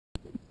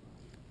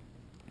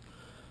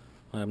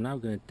I am now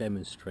going to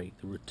demonstrate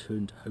the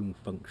return to home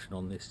function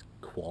on this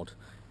quad.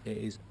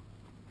 This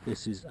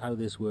is how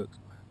this works.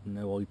 I have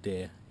no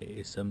idea. It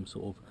is some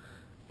sort of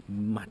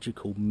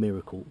magical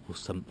miracle or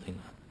something.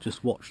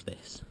 Just watch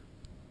this.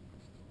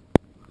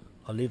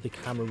 I'll leave the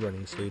camera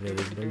running so you know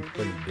there's no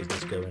funny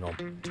business going on.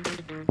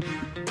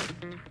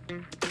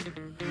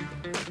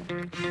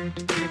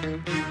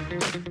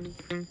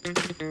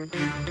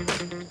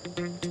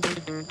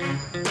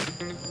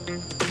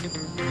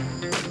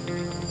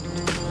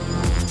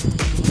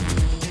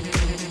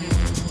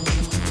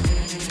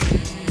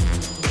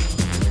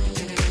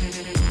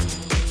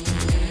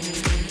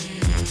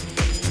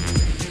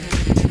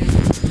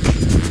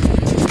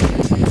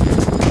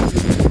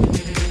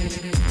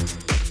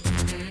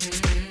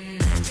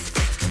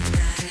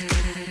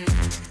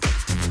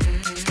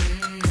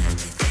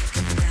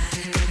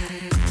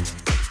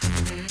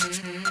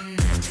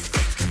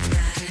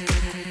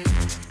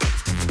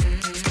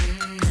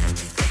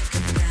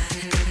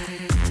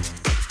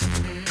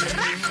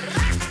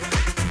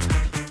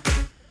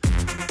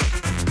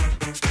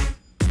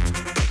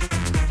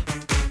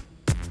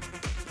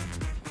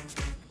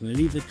 I'm going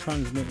to leave the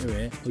transmitter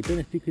here. I don't know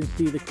if you can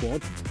see the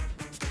quad.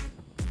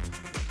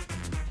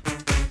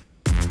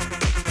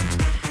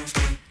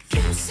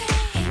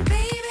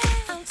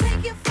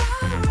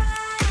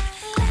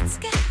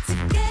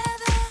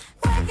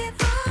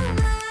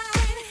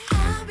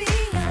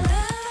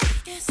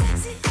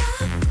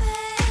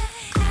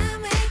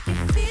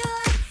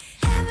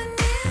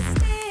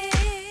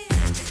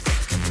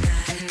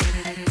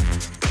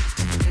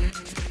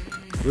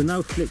 We'll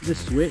now flick the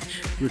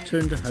switch,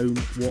 return to home,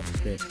 watch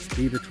this,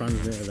 leave the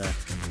transmitter there.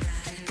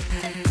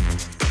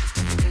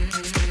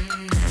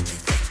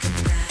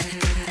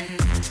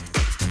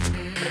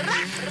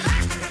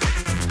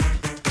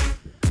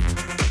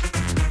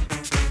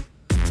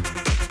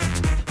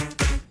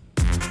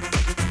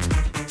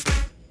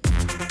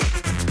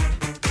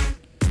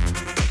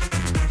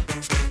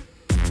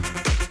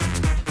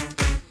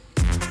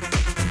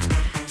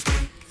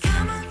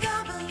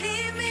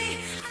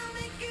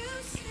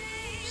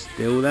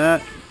 Still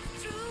there.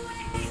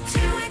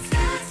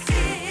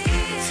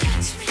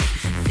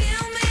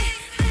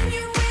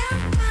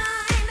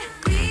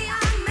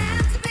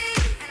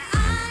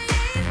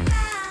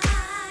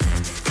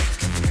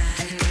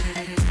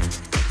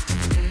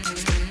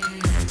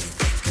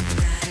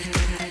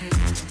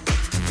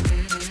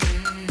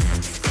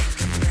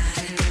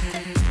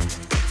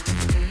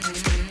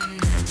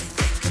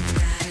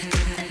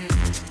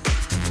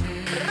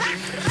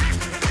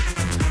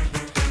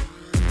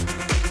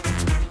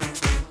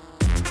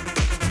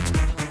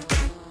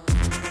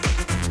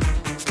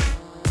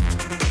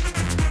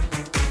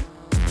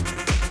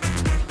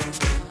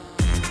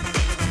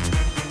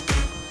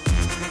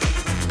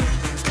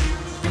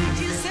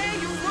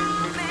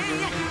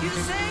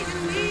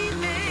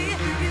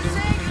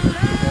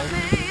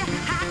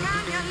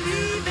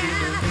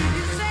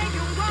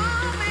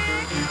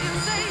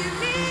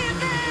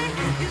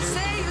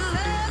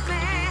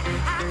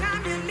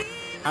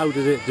 How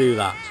did it do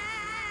that?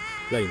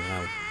 Explain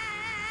how.